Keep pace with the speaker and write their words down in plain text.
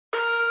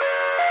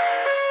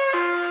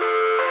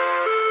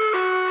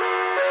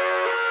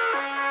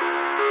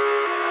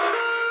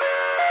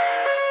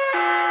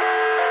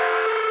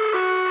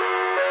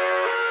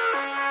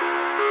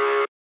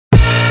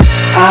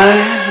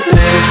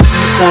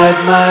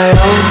inside my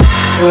own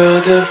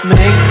world of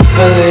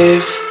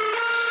make-believe.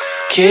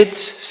 Kids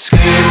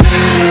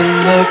screaming in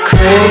the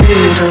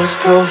cradles,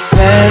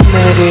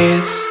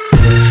 profanities.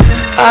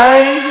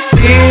 I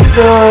see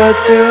the world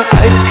through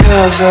ice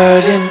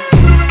covered in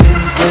ink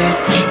and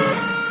bleach.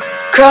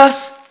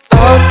 Cross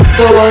out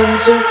the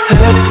ones who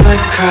heard my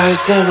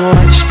cries and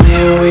watched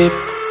me weep.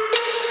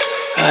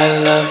 I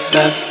love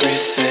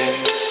everything.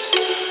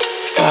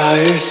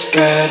 Fire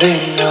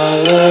spreading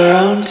all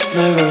around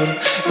my room.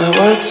 My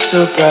world's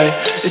so bright,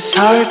 it's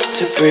hard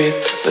to breathe,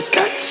 but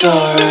that's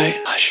alright.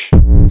 Hush.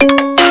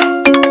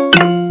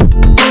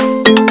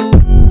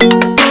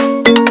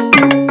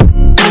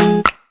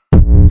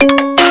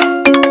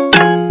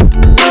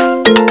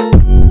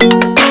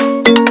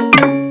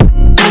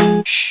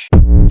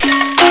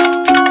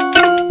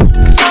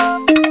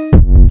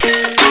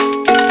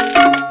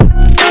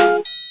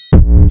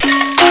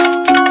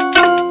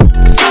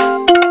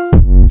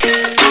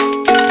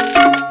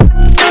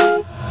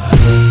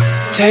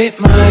 Tape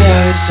my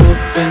eyes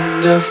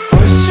open to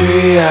force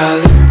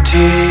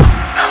reality.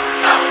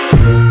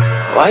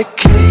 Why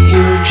can't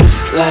you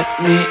just let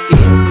me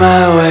eat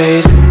my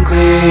weight in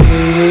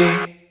glee?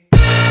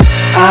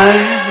 I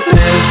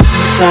live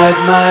inside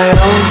my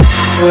own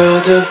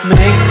world of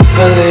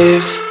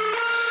make-believe.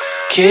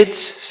 Kids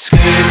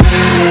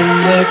screaming in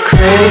their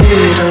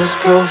cradles,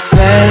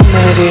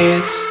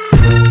 profanities.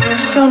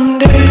 Some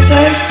days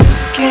I feel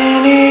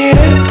skinnier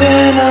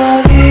than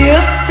all the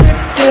other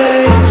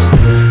days.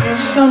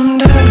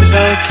 Sometimes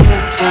I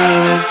can't tell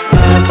if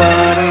my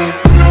body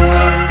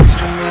belongs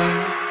to me.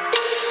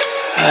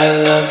 I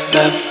love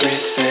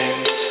everything.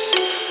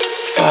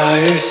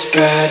 Fire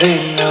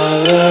spreading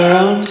all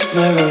around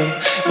my room.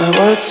 My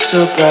world's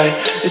so bright,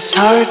 it's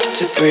hard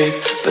to breathe,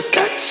 but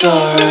that's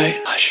alright.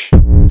 Hush.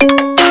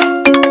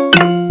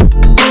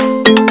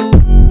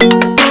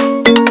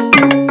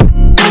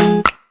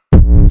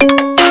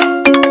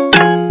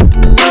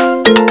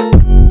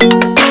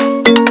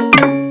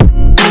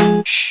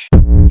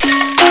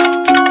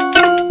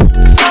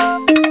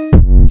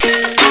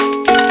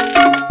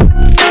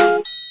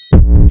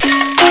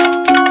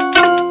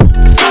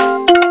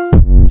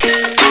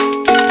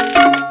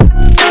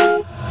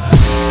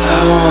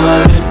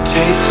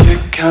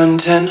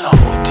 Content,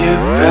 hold your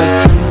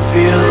breath and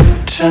feel the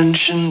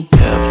tension.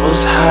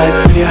 Devils hide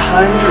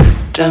behind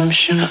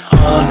redemption.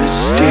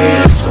 Honesty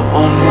is a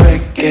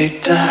one-way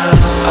gate to hell.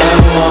 I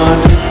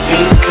wanna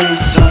taste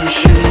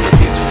consumption.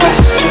 Breathe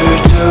faster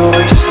to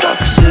waste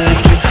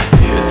oxygen.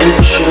 Hear the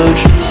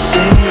children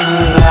sing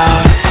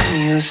aloud. It's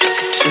music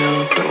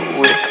till the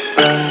wick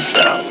burns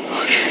out.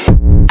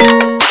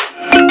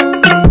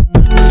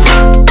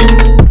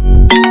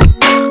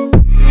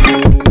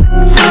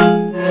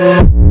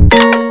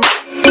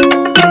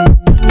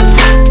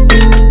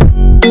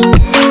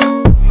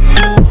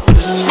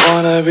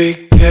 Be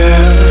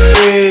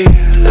carefree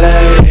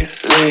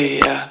lately,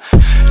 yeah.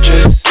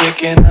 Just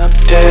picking up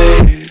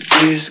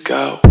daisies.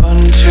 Got one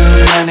too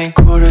many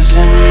quarters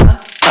in my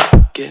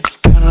pockets.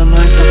 Count 'em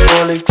like the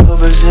 4-leaf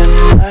clovers in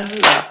my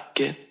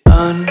locket.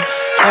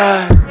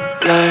 Untied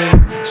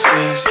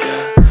laces,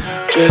 yeah.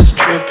 Just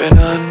tripping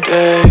on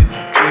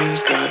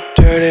daydreams. Got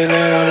dirty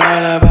little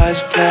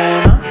lullabies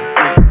playing on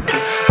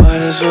repeat.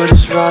 Might as well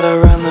just ride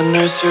around the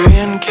nursery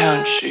and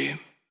count sheep.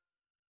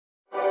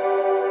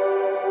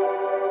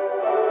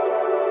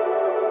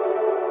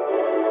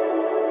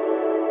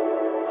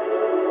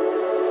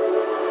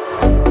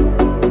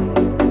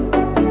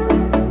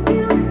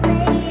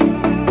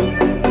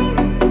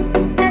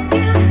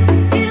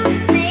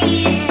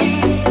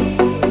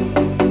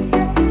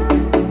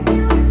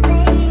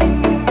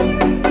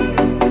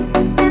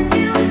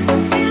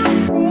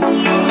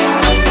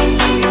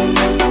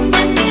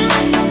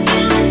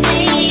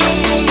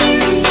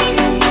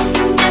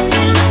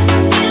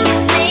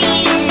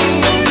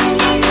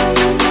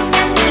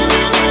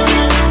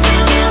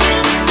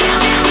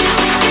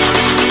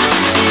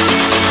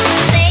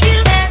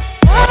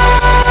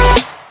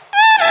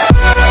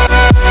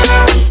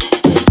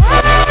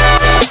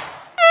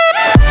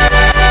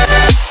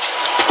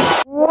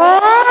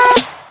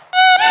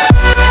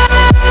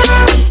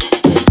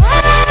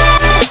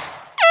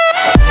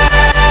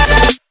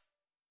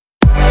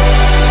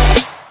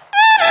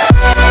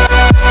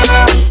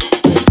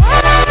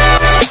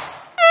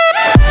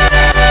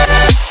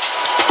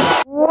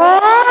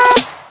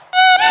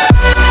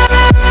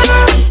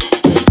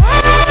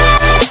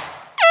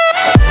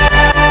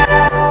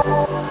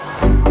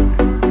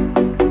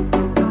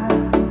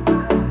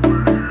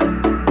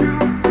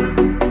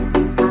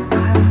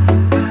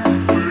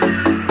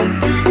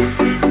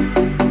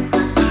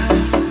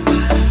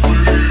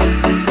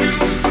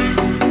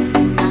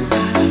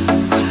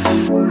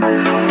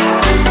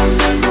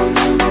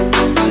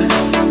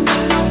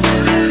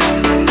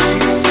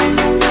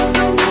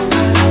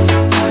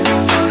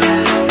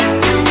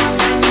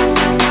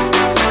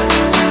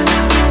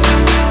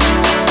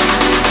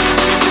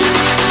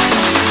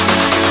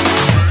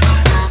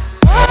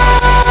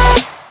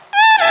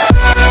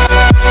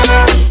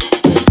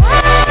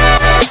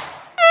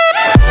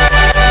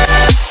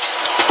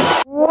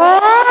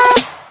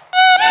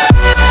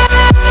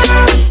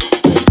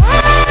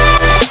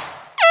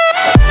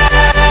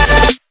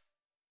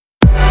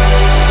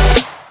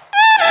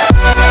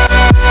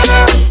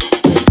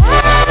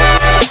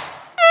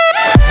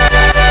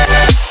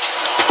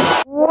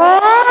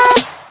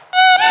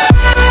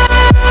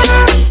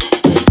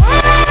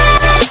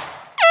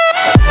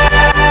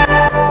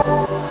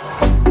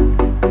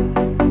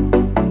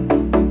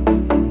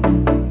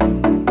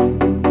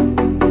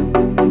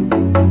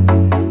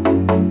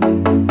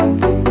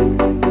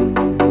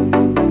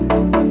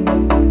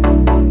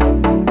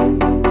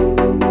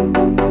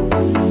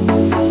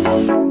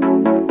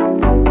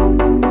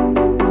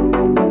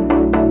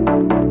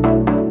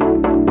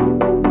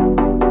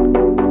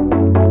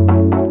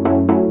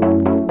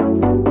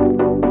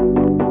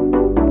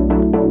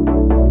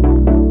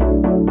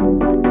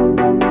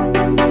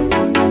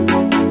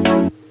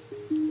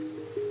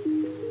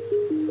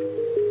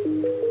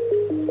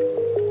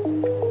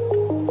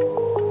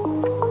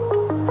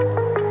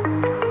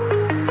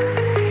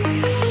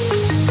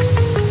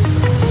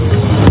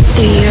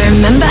 Do you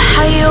remember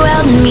how you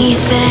held me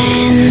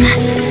then?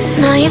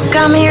 Now you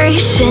got me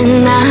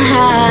reaching out.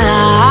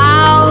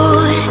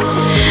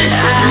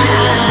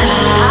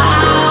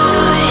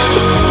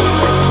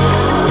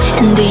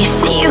 And do you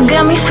see you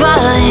got me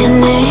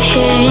falling in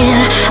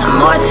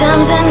more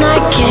times than I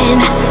can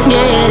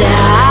get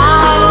out?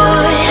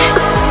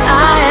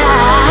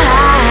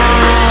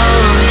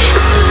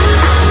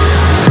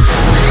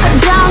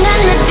 Down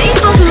in the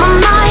deep of my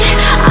mind,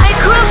 I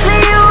crawl for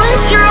you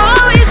and you're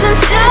always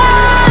inside.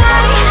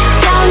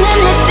 Down in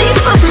the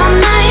deep of my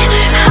mind,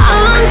 how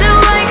long do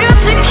I got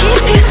to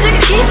keep you, to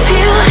keep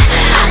you?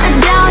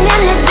 Down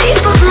in the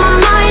deep of my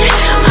mind,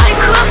 I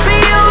crawl for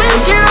you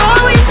and you're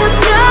always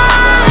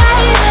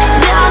inside.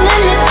 Down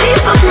in the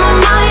deep of my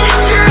mind,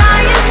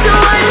 trying so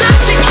hard not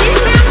to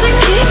keep you, to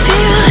keep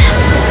you.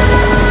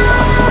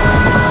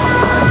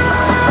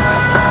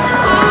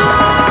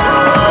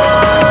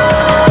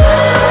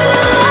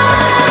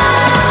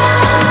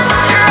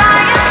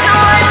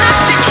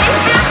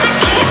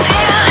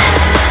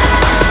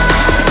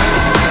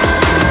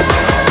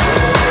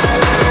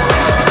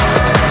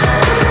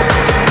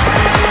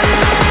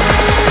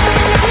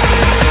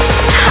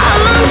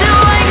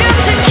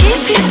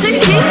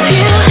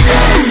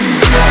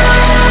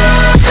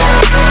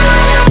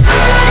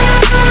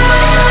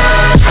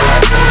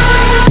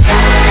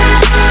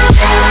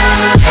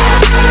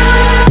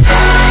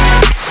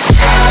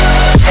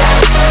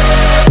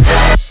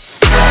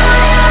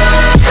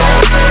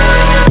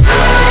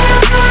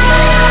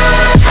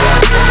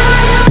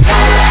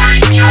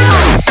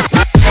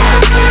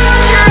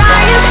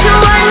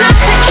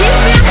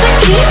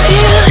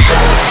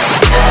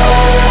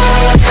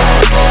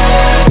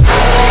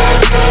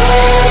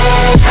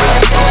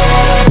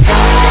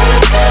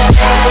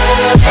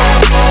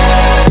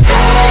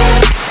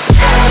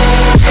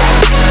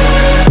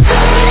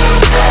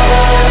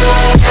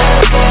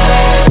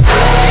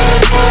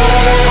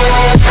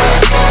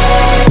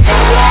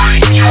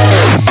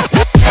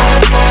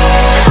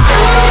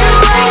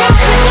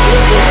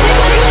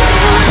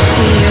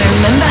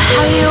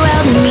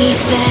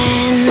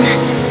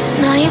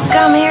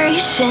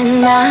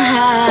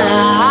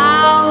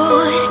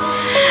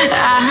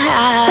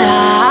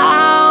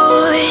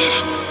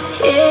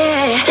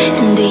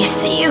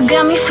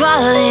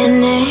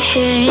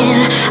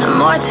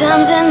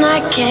 Times and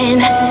I can't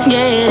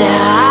get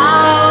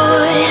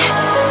out.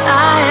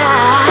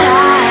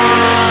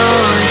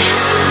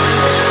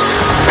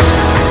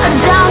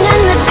 Down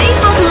in the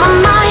deep of my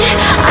mind,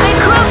 I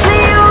crawl for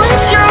you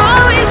and you're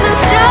always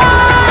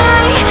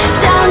inside.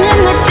 Down in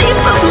the deep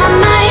of my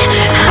mind,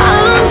 how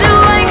long do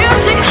I got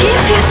to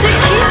keep you, to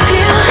keep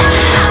you?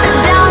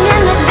 Down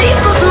in the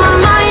deep of my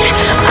mind,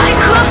 I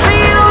crawl for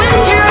you and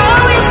you're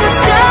always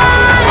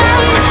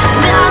inside.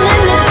 Down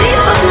in the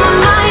deep of my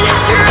mind,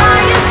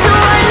 trying so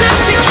hard not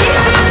to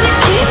keep you, to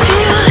keep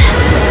you.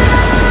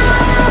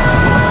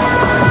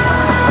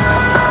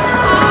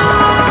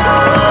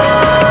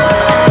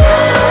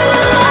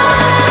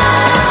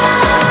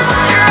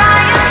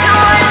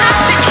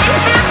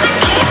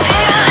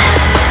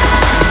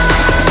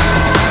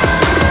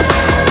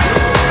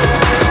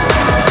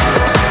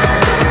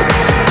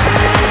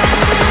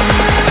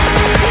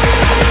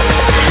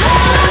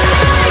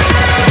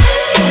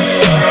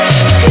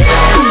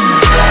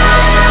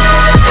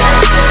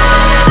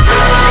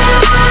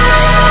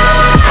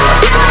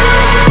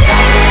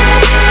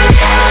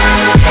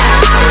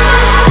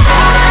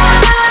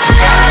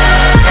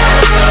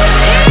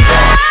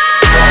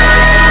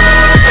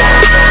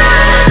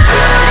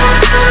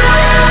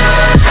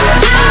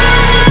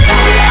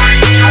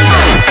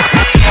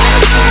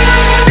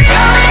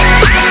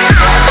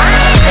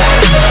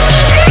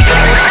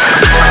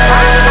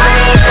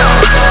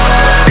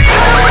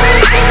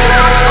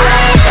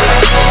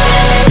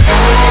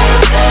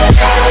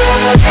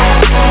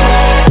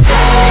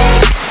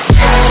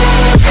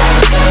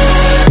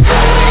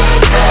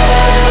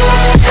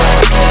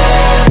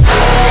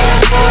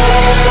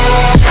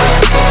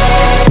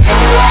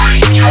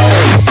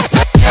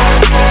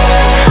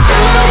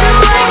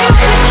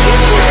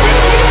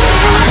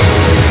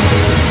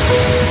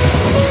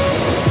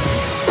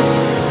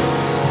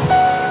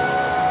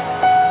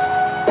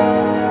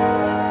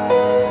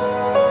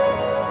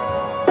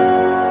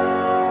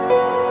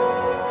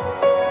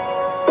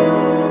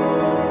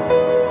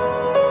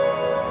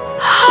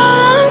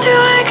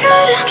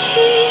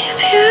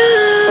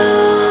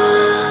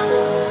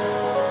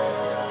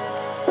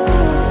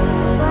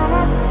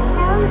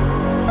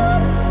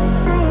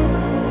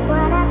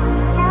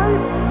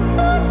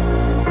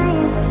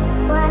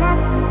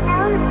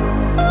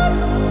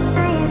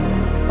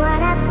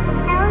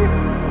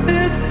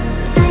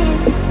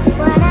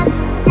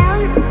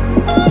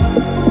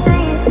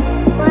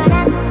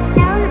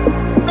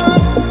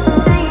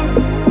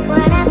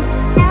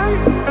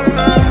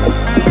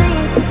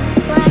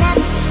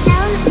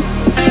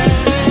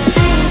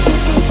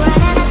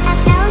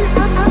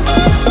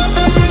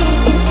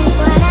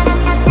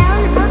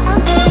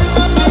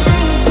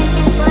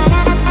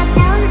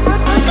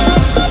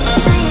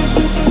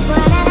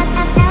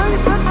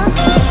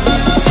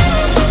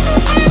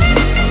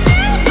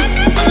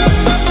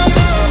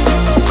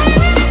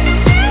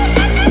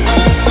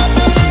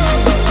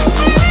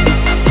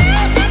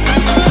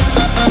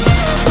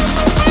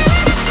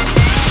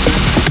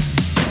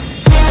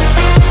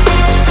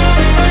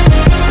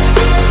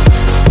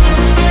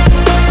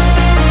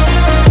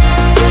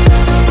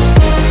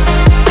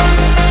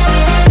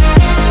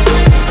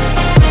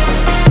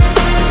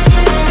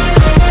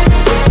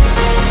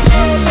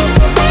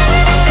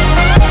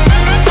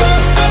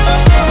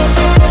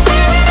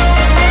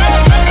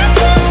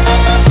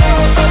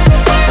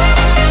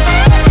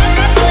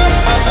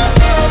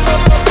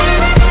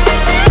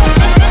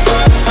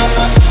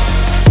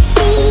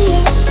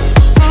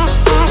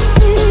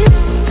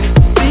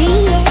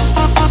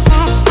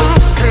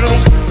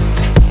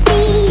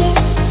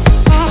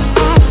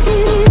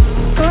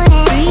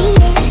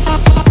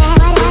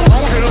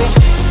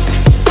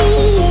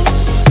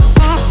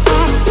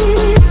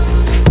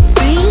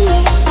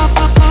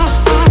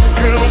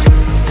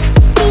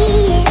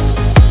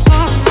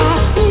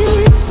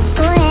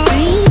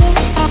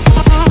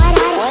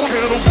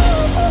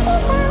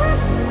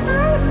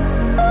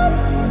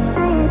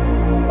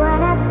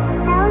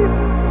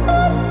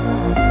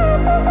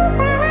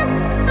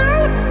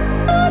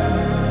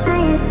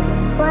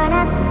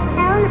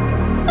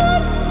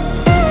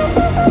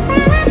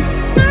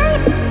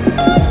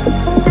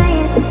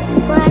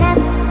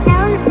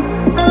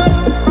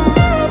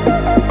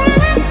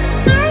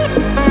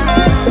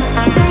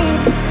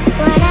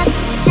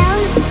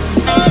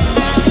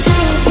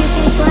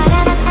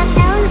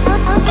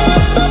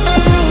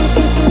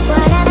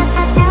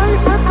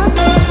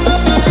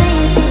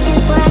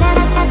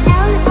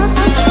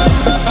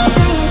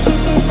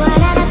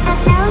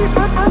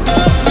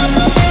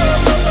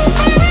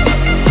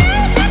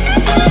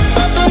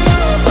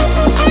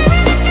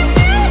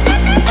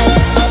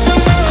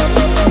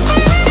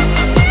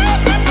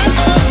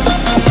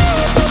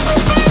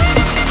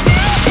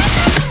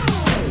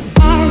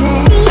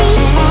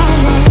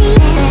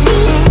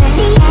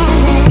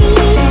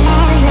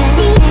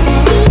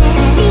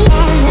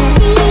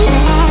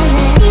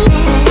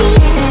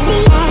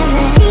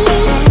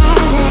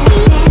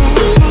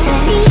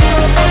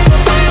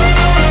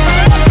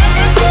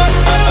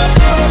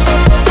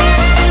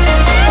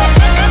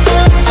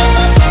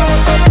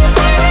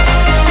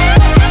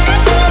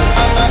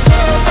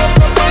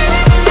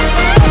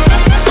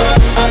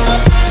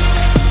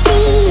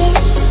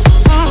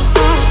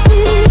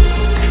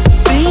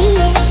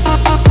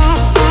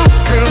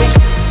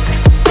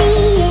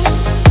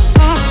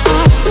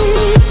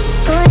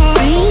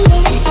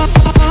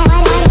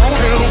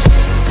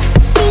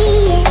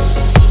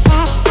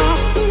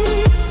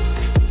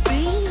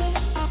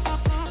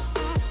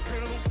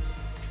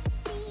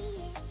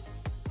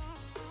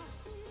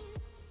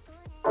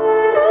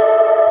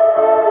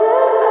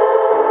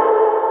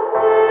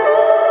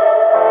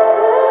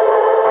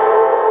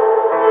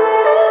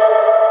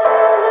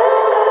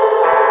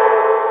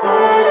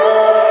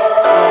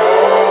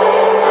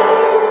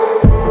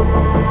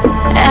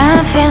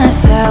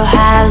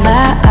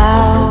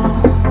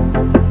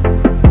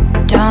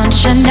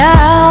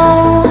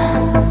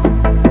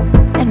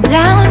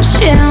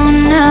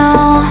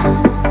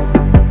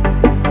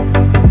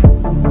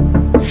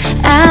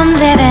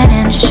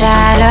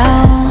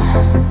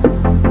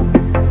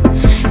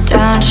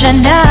 you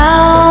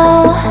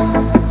know?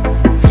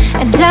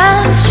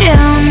 Don't you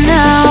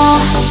know?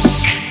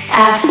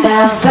 I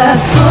fell for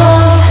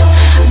fools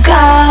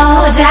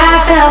gold.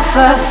 I fell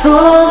for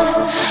fools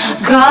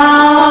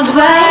gold.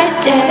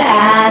 What did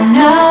I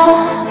know?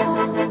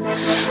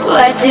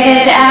 What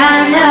did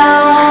I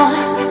know?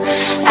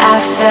 I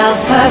fell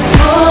for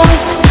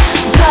fools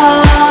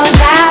gold.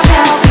 I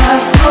fell for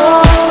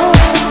fools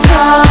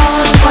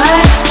gold.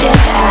 What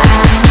did I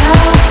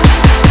know?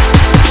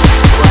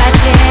 What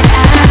did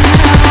I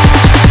know?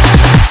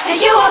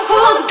 You were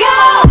fool's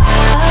gold.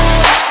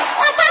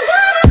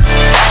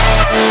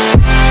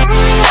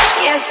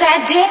 Yes, I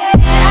did.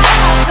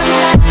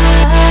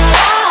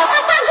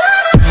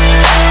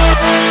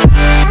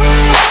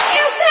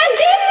 Yes, I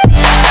did.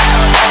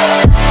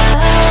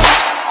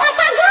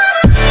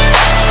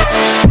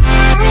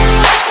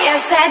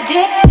 Yes, I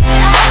did.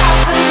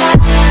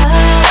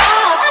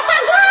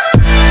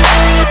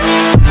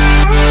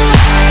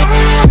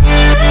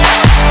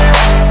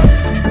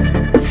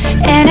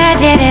 And I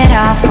did it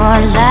all for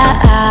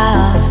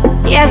love.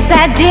 Yes,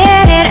 I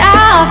did it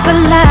all for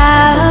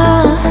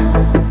love.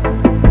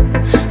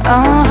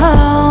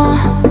 Oh,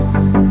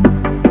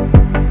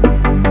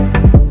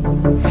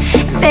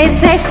 they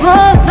say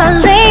fools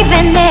believe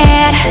in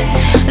it,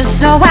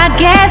 so I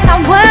guess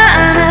I'm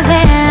one of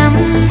them.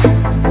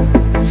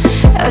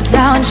 Oh,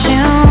 don't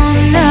you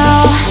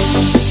know?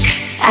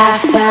 I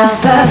fell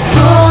for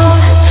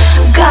fools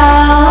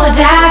gold.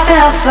 I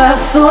fell for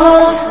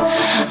fools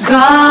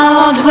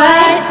gold.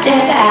 What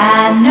did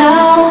I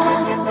know?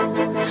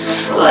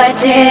 What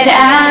did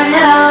I know?